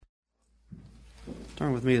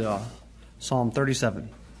Turn with me to Psalm 37.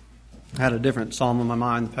 I had a different psalm in my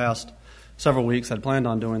mind the past several weeks. I'd planned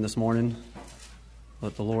on doing this morning,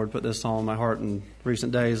 but the Lord put this psalm in my heart in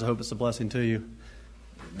recent days. I hope it's a blessing to you.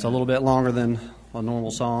 It's a little bit longer than a normal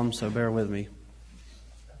psalm, so bear with me.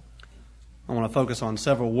 I want to focus on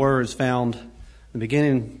several words found in the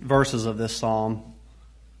beginning verses of this psalm.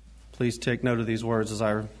 Please take note of these words as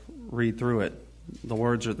I read through it. The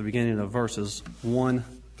words are at the beginning of verses 1,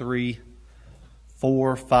 3,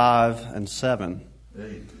 4, 5, and 7.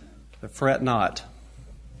 But fret not,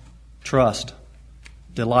 trust,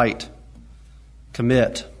 delight,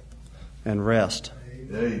 commit, and rest.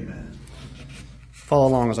 Amen. Follow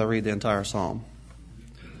along as I read the entire psalm.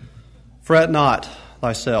 Fret not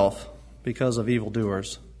thyself because of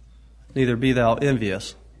evildoers, neither be thou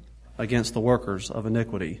envious against the workers of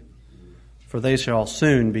iniquity. For they shall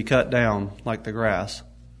soon be cut down like the grass,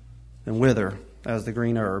 and wither as the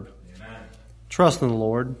green herb. Amen. Trust in the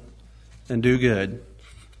Lord, and do good.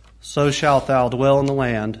 So shalt thou dwell in the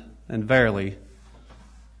land, and verily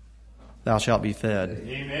thou shalt be fed.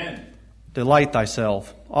 Amen. Delight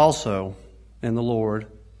thyself also in the Lord,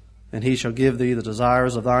 and he shall give thee the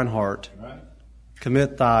desires of thine heart. Right.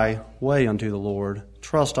 Commit thy way unto the Lord.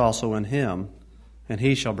 Trust also in him, and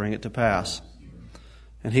he shall bring it to pass.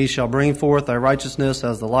 And he shall bring forth thy righteousness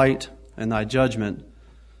as the light, and thy judgment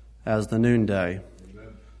as the noonday.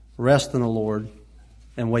 Amen. Rest in the Lord,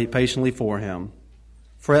 and wait patiently for him.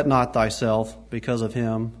 Fret not thyself because of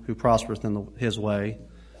him who prospereth in his way,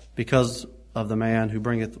 because of the man who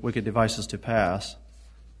bringeth wicked devices to pass.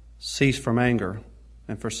 Cease from anger,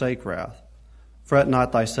 and forsake wrath. Fret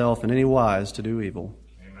not thyself in any wise to do evil.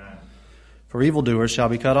 Amen. For evildoers shall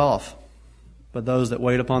be cut off, but those that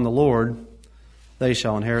wait upon the Lord, they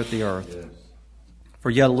shall inherit the earth. Yes.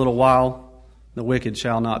 For yet a little while the wicked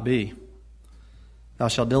shall not be. Thou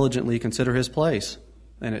shalt diligently consider his place,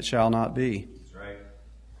 and it shall not be. That's right.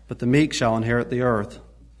 But the meek shall inherit the earth,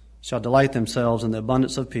 shall delight themselves in the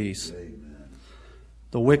abundance of peace. Amen.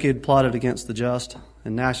 The wicked plotted against the just,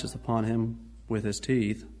 and gnasheth upon him with his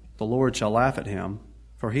teeth. The Lord shall laugh at him,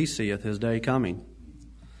 for he seeth his day coming.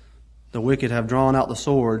 The wicked have drawn out the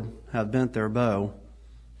sword, have bent their bow,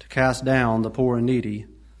 to cast down the poor and needy,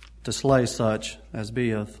 to slay such as be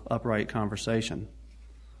of upright conversation.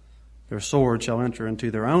 Their sword shall enter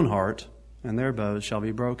into their own heart, and their bows shall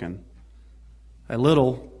be broken. A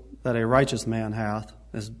little that a righteous man hath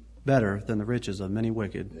is better than the riches of many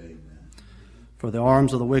wicked. Amen. For the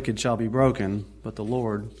arms of the wicked shall be broken, but the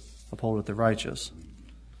Lord upholdeth the righteous.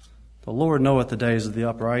 The Lord knoweth the days of the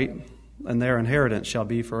upright, and their inheritance shall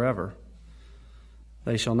be forever.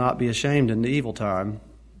 They shall not be ashamed in the evil time,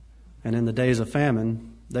 and in the days of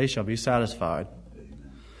famine they shall be satisfied.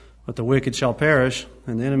 Amen. But the wicked shall perish,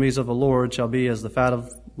 and the enemies of the Lord shall be as the fat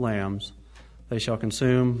of lambs. They shall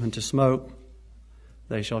consume, and to smoke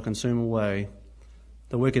they shall consume away.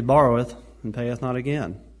 The wicked borroweth, and payeth not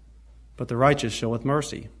again. But the righteous showeth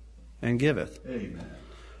mercy, and giveth. Amen.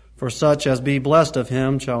 For such as be blessed of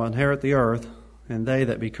him shall inherit the earth, and they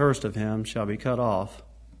that be cursed of him shall be cut off.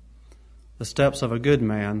 The steps of a good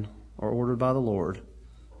man are ordered by the Lord,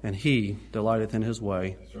 and he delighteth in his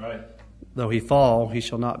way. That's right. Though he fall, he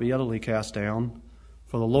shall not be utterly cast down,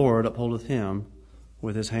 for the Lord upholdeth him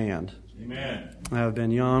with his hand. Amen. I have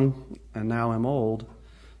been young, and now am old,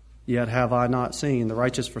 yet have I not seen the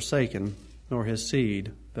righteous forsaken, nor his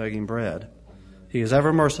seed begging bread. He is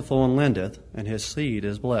ever merciful and lendeth, and his seed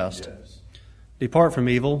is blessed. Yes. Depart from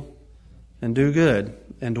evil, and do good,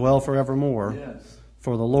 and dwell forevermore. Yes.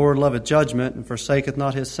 For the Lord loveth judgment, and forsaketh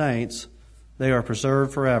not his saints. They are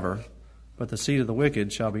preserved forever, but the seed of the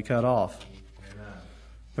wicked shall be cut off. Amen.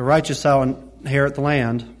 The righteous shall inherit the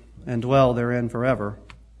land, and dwell therein forever.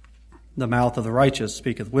 The mouth of the righteous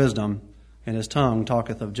speaketh wisdom, and his tongue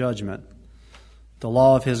talketh of judgment. The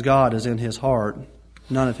law of his God is in his heart,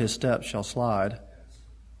 none of his steps shall slide.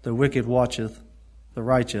 The wicked watcheth the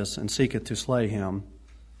righteous, and seeketh to slay him.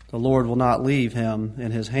 The Lord will not leave him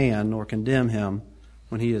in his hand, nor condemn him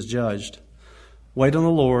when he is judged. Wait on the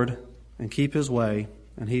Lord, and keep his way,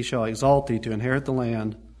 and he shall exalt thee to inherit the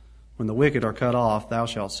land. When the wicked are cut off, thou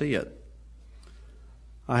shalt see it.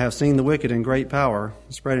 I have seen the wicked in great power,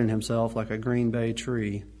 spreading himself like a green bay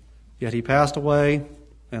tree. Yet he passed away,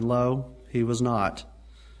 and lo, he was not.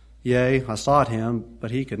 Yea, I sought him,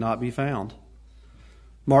 but he could not be found.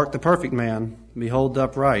 Mark the perfect man, behold the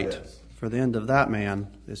upright, Yes. for the end of that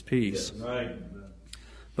man is peace. Yes. Right.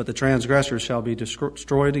 But the transgressors shall be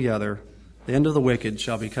destroyed together, the end of the wicked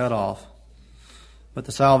shall be cut off. But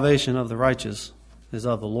the salvation of the righteous is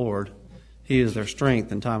of the Lord. He is their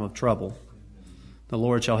strength in time of trouble. The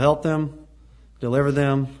Lord shall help them.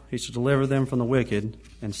 He shall deliver them from the wicked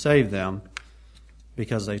and save them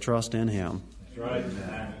because they trust in him. That's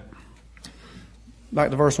right. Back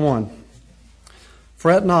to verse 1.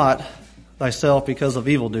 Fret not thyself because of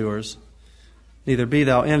evildoers, neither be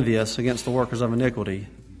thou envious against the workers of iniquity.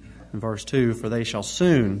 In verse 2, for they shall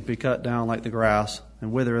soon be cut down like the grass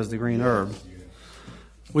and wither as the green herb.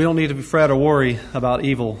 We don't need to fret or worry about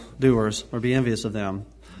evildoers or be envious of them.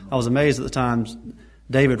 I was amazed at the times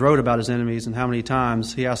David wrote about his enemies and how many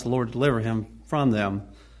times he asked the Lord to deliver him from them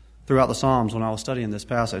throughout the Psalms when I was studying this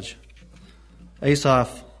passage.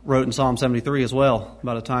 Asaph wrote in Psalm 73 as well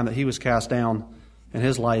about a time that he was cast down in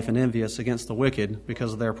his life and envious against the wicked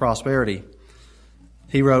because of their prosperity.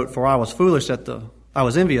 He wrote, for I was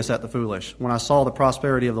envious at the foolish when I saw the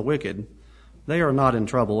prosperity of the wicked. They are not in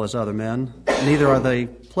trouble as other men, neither are they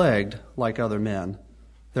plagued like other men.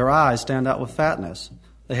 Their eyes stand out with fatness.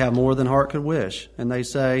 They have more than heart could wish, and they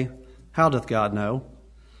say, how doth God know?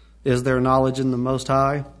 Is there knowledge in the Most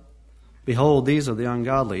High? Behold, these are the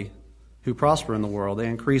ungodly who prosper in the world. They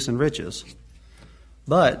increase in riches.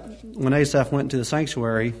 But when Asaph went to the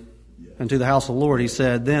sanctuary and to the house of the Lord, he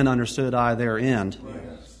said, then understood I their end.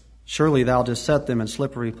 Surely thou didst set them in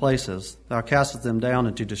slippery places. Thou castest them down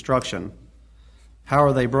into destruction. How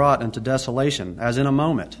are they brought into desolation, as in a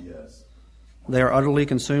moment? They are utterly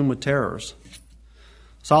consumed with terrors.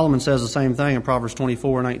 Solomon says the same thing in Proverbs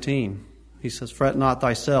 24:19. He says, fret not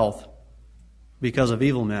thyself because of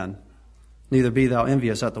evil men, neither be thou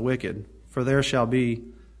envious at the wicked. For there shall be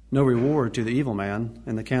no reward to the evil man,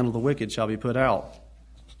 and the candle of the wicked shall be put out.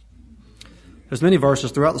 There's many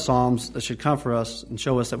verses throughout the Psalms that should comfort us and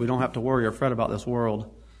show us that we don't have to worry or fret about this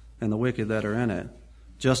world and the wicked that are in it.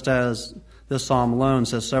 Just as this psalm alone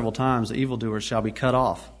says several times, the evildoers shall be cut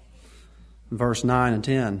off. In verse 9 and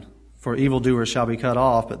 10, for evildoers shall be cut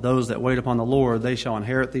off, but those that wait upon the Lord, they shall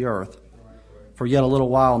inherit the earth. For yet a little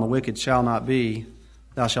while, and the wicked shall not be.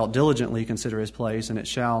 Thou shalt diligently consider his place, and it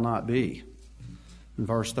shall not be. In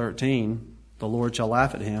verse 13, the Lord shall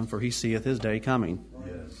laugh at him, for he seeth his day coming.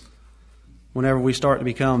 Yes. Whenever we start to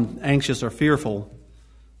become anxious or fearful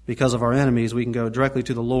because of our enemies, we can go directly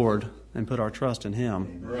to the Lord and put our trust in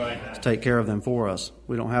him to take care of them for us.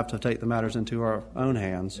 We don't have to take the matters into our own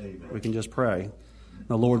hands. We can just pray.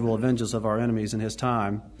 The Lord will avenge us of our enemies in his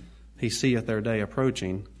time. He seeth their day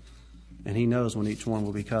approaching, and he knows when each one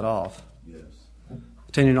will be cut off. Yes.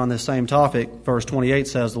 Continuing on this same topic, verse 28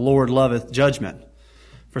 says, the Lord loveth judgment,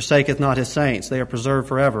 forsaketh not his saints. They are preserved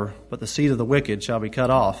forever, but the seed of the wicked shall be cut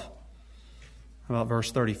off. How about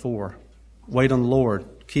verse 34? Wait on the Lord,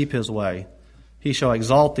 keep his way. He shall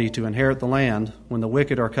exalt thee to inherit the land. When the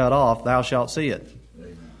wicked are cut off, thou shalt see it.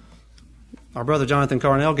 Amen. Our brother Jonathan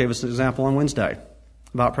Carnell gave us an example on Wednesday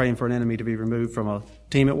about praying for an enemy to be removed from a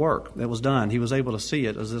team at work. It was done. He was able to see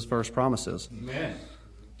it, as this verse promises. Amen.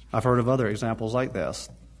 I've heard of other examples like this.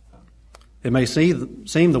 It may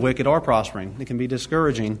seem the wicked are prospering. It can be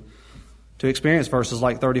discouraging to experience verses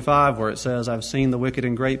like 35 where it says, I've seen the wicked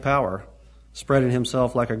in great power, spreading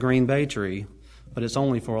himself like a green bay tree, but it's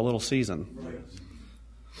only for a little season.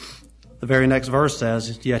 The very next verse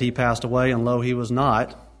says, yet he passed away, and lo, he was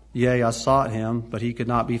not. Yea, I sought him, but he could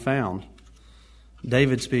not be found.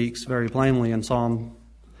 David speaks very plainly in Psalm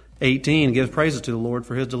 18 and gives praises to the Lord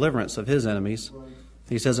for his deliverance of his enemies.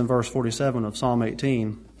 He says in verse 47 of Psalm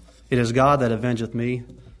 18, it is God that avengeth me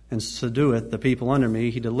and subdueth the people under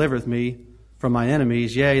me. He delivereth me from my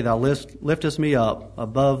enemies. Yea, thou liftest me up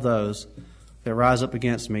above those that rise up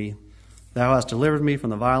against me. Thou hast delivered me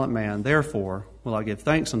from the violent man. Therefore will I give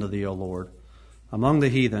thanks unto thee, O Lord, among the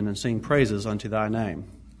heathen, and sing praises unto thy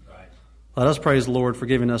name. Right. Let us praise the Lord for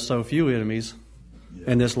giving us so few enemies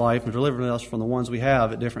in this life and delivering us from the ones we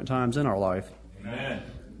have at different times in our life. Amen.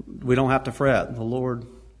 We don't have to fret. The Lord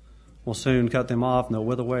will soon cut them off, and they'll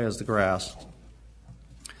wither away as the grass.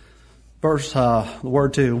 The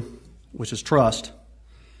word 2, which is trust.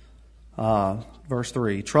 Verse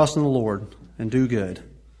 3, trust in the Lord and do good.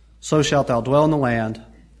 So shalt thou dwell in the land,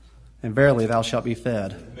 and verily thou shalt be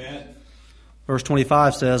fed. Amen. Verse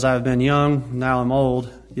 25 says, I have been young, now am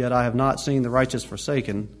old, yet I have not seen the righteous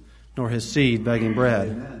forsaken, nor his seed begging bread.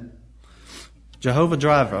 Amen. Jehovah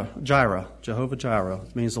Jireh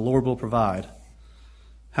means the Lord will provide.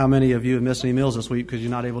 How many of you have missed any meals this week because you're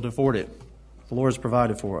not able to afford it? The Lord has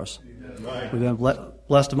provided for us. Right. We've been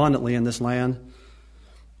blessed abundantly in this land,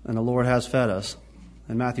 and the Lord has fed us.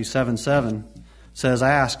 And Matthew 7:7 says,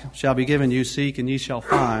 ask, shall be given you, seek, and ye shall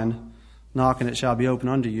find, knock, and it shall be opened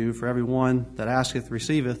unto you. For every one that asketh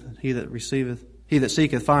receiveth, he that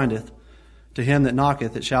seeketh findeth, to him that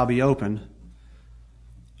knocketh it shall be opened.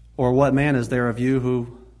 Or what man is there of you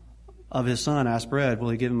who of his son asks bread? Will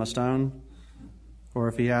he give him a stone? Or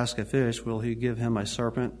if he ask a fish, will he give him a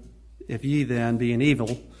serpent? If ye then, being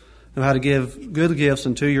evil, know how to give good gifts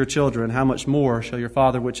unto your children, how much more shall your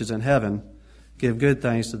Father which is in heaven give good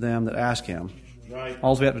things to them that ask him? Right.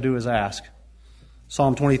 All we have to do is ask.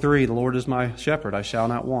 Psalm 23, the Lord is my shepherd, I shall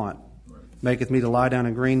not want. Maketh me to lie down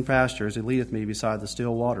in green pastures, he leadeth me beside the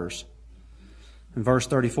still waters. In verse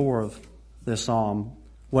 34 of this psalm,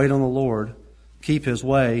 wait on the Lord, keep his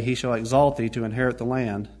way, he shall exalt thee to inherit the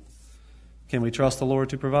land. Can we trust the Lord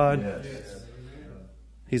to provide? Yes.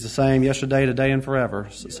 He's the same yesterday, today, and forever,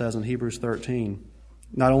 it says in Hebrews 13.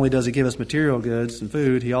 Not only does he give us material goods and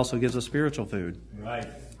food, he also gives us spiritual food. Right.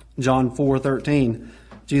 John 4:13,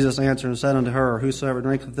 Jesus answered and said unto her, whosoever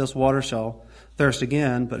drinketh this water shall thirst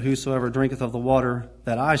again, but whosoever drinketh of the water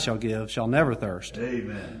that I shall give shall never thirst.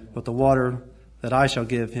 Amen. But the water that I shall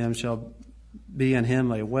give him shall be in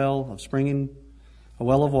him a well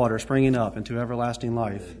of water springing up into everlasting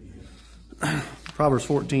life. Proverbs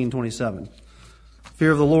 14:27.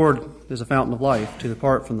 Fear of the Lord is a fountain of life, to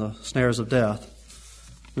depart from the snares of death.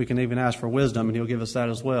 We can even ask for wisdom, and he'll give us that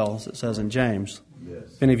as well, as it says in James. Yes.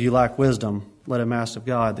 If any of you lack wisdom, let him ask of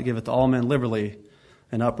God, that giveth to all men liberally,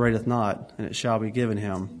 and upbraideth not, and it shall be given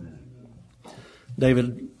him.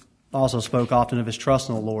 David also spoke often of his trust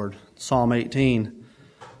in the Lord. Psalm 18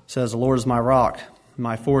 says, the Lord is my rock,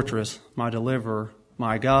 my fortress, my deliverer,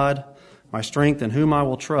 my God, my strength, in whom I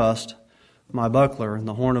will trust, my buckler, and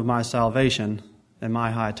the horn of my salvation, and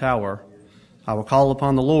my high tower. I will call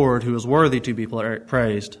upon the Lord, who is worthy to be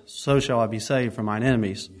praised. So shall I be saved from mine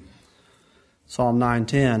enemies. Psalm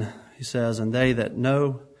 9:10, he says, and they that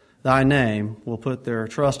know thy name will put their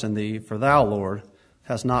trust in thee, for thou, Lord,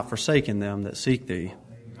 hast not forsaken them that seek thee.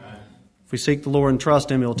 Amen. If we seek the Lord and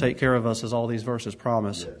trust him, he'll take care of us, as all these verses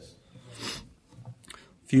promise. Yes.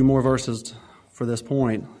 A few more verses for this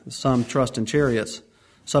point. Some trust in chariots,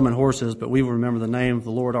 some in horses, but we will remember the name of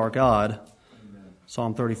the Lord our God.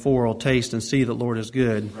 Psalm 34, will taste and see that the Lord is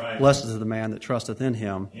good. Right. Blessed is the man that trusteth in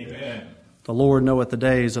him. Amen. The Lord knoweth the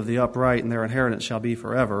days of the upright, and their inheritance shall be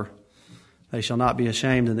forever. They shall not be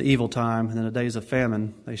ashamed in the evil time, and in the days of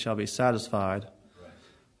famine they shall be satisfied. Right.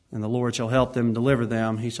 And the Lord shall help them and deliver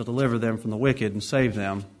them. He shall deliver them from the wicked and save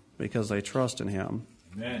them, because they trust in him.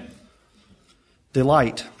 Amen.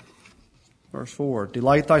 Delight. Verse 4,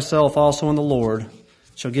 delight thyself also in the Lord,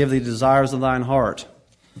 shall give thee desires of thine heart.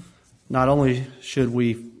 Not only should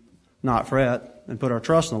we not fret and put our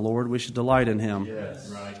trust in the Lord, we should delight in him. Yes,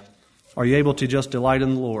 right. Are you able to just delight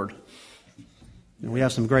in the Lord? And we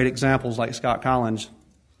have some great examples like Scott Collins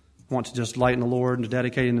want to just delight in the Lord and to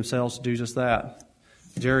dedicating themselves to do just that.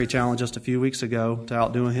 Jerry challenged just a few weeks ago to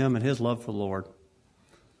outdo him in his love for the Lord.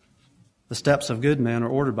 The steps of good men are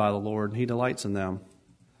ordered by the Lord, and he delights in them.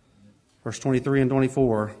 Verse 23 and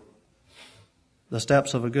 24, the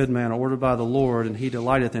steps of a good man are ordered by the Lord, and he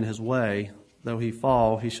delighteth in his way. Though he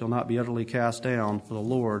fall, he shall not be utterly cast down, for the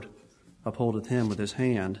Lord upholdeth him with his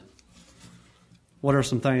hand. What are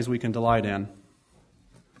some things we can delight in?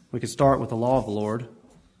 We could start with the law of the Lord.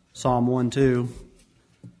 Psalm 1:2.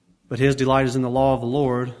 But his delight is in the law of the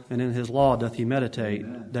Lord, and in his law doth he meditate.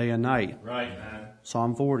 Amen. Day and night. Right.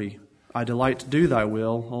 Psalm 40. I delight to do thy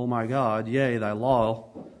will, O my God, yea, thy law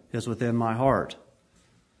is within my heart.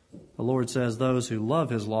 The Lord says those who love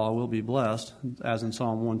his law will be blessed, as in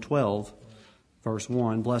Psalm 112, verse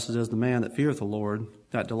 1, blessed is the man that feareth the Lord,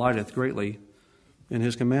 that delighteth greatly in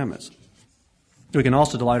his commandments. We can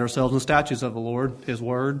also delight ourselves in the statutes of the Lord, his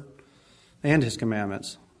word, and his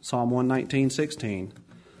commandments. Psalm 119:16.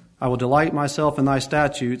 I will delight myself in thy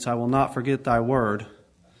statutes, I will not forget thy word.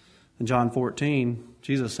 In John 14,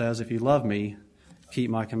 Jesus says, if you love me, keep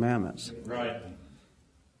my commandments. Right.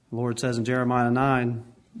 The Lord says in Jeremiah 9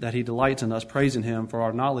 that he delights in us praising him for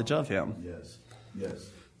our knowledge of him. Yes. Yes.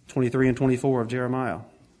 23 and 24 of Jeremiah.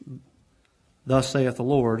 Thus saith the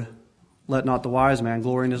Lord, let not the wise man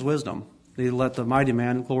glory in his wisdom, neither let the mighty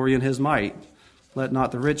man glory in his might. Let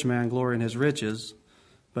not the rich man glory in his riches,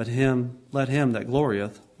 but let him that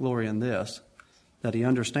glorieth glory in this, that he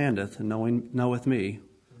understandeth and knoweth me,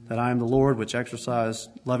 that I am the Lord which exercise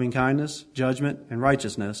loving kindness, judgment, and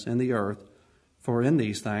righteousness in the earth, for in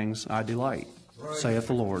these things I delight, saith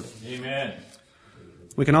the Lord. Amen.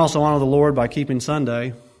 We can also honor the Lord by keeping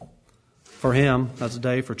Sunday for him. That's a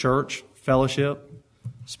day for church, fellowship,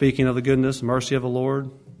 speaking of the goodness and mercy of the Lord,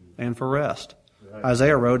 and for rest. Right.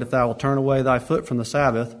 Isaiah wrote, if thou wilt turn away thy foot from the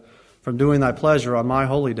Sabbath, from doing thy pleasure on my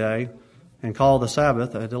holy day, and call the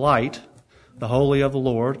Sabbath a delight, the holy of the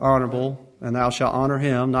Lord, honorable, and thou shalt honor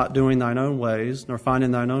him, not doing thine own ways, nor finding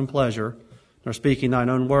thine own pleasure, nor speaking thine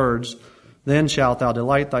own words, then shalt thou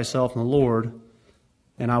delight thyself in the Lord,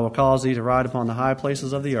 And I will cause thee to ride upon the high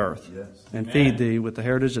places of the earth, and feed thee with the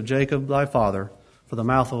heritage of Jacob thy father, for the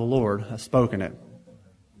mouth of the Lord hath spoken it.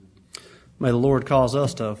 May the Lord cause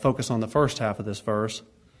us to focus on the first half of this verse,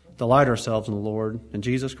 delight ourselves in the Lord, in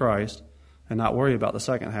Jesus Christ, and not worry about the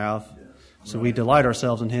second half. So we delight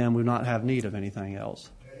ourselves in Him, we do not have need of anything else.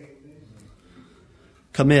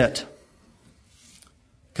 Commit.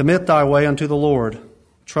 Commit thy way unto the Lord.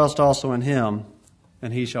 Trust also in Him,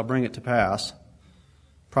 and He shall bring it to pass.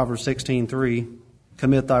 Proverbs 16:3,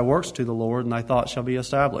 commit thy works to the Lord, and thy thoughts shall be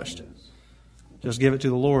established. Just give it to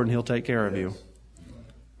the Lord, and He'll take care of you.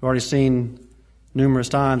 We've already seen numerous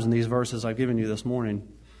times in these verses I've given you this morning,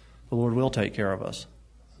 the Lord will take care of us.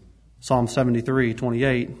 Psalm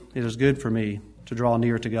 73:28, it is good for me to draw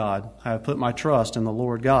near to God. I have put my trust in the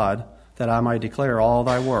Lord God, that I may declare all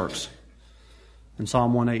thy works. And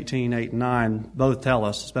Psalm 118:8 and 9 both tell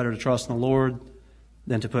us it's better to trust in the Lord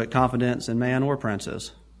than to put confidence in man or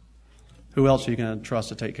princes. Who else are you going to trust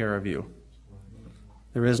to take care of you?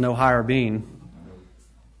 There is no higher being.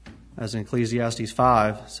 As in Ecclesiastes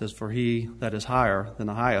 5, it says, for he that is higher than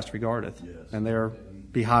the highest regardeth, and there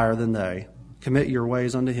be higher than they. Commit your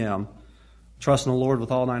ways unto Him. Trust in the Lord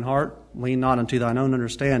with all thine heart. Lean not unto thine own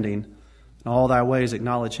understanding. In all thy ways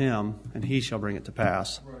acknowledge Him, and He shall bring it to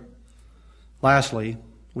pass. Right. Lastly,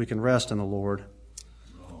 we can rest in the Lord.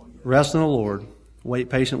 Rest in the Lord.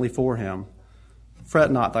 Wait patiently for Him.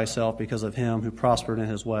 Fret not thyself because of him who prospered in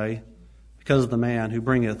his way, because of the man who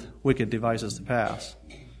bringeth wicked devices to pass.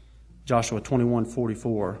 Joshua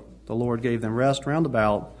 21:44. The Lord gave them rest round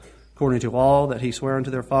about, according to all that He sware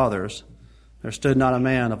unto their fathers. There stood not a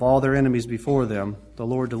man of all their enemies before them. The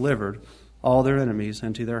Lord delivered all their enemies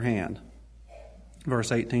into their hand.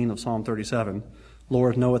 Verse 18 of Psalm 37.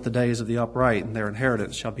 Lord knoweth the days of the upright, and their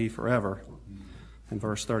inheritance shall be forever. And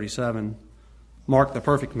verse 37. Mark the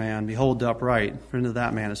perfect man, behold the upright, for into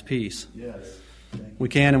that man is peace. Yes. We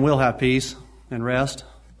can and will have peace and rest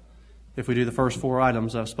if we do the first four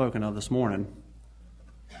items I've spoken of this morning.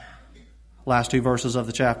 Last two verses of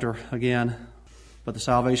the chapter again. But the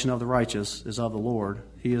salvation of the righteous is of the Lord.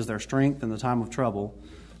 He is their strength in the time of trouble.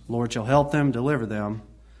 The Lord shall help them,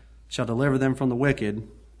 shall deliver them from the wicked,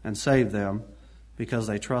 and save them, because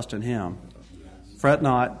they trust in Him. Fret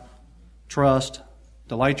not, trust,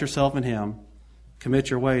 delight yourself in Him,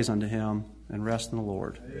 commit your ways unto Him, and rest in the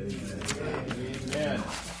Lord. Amen. Amen.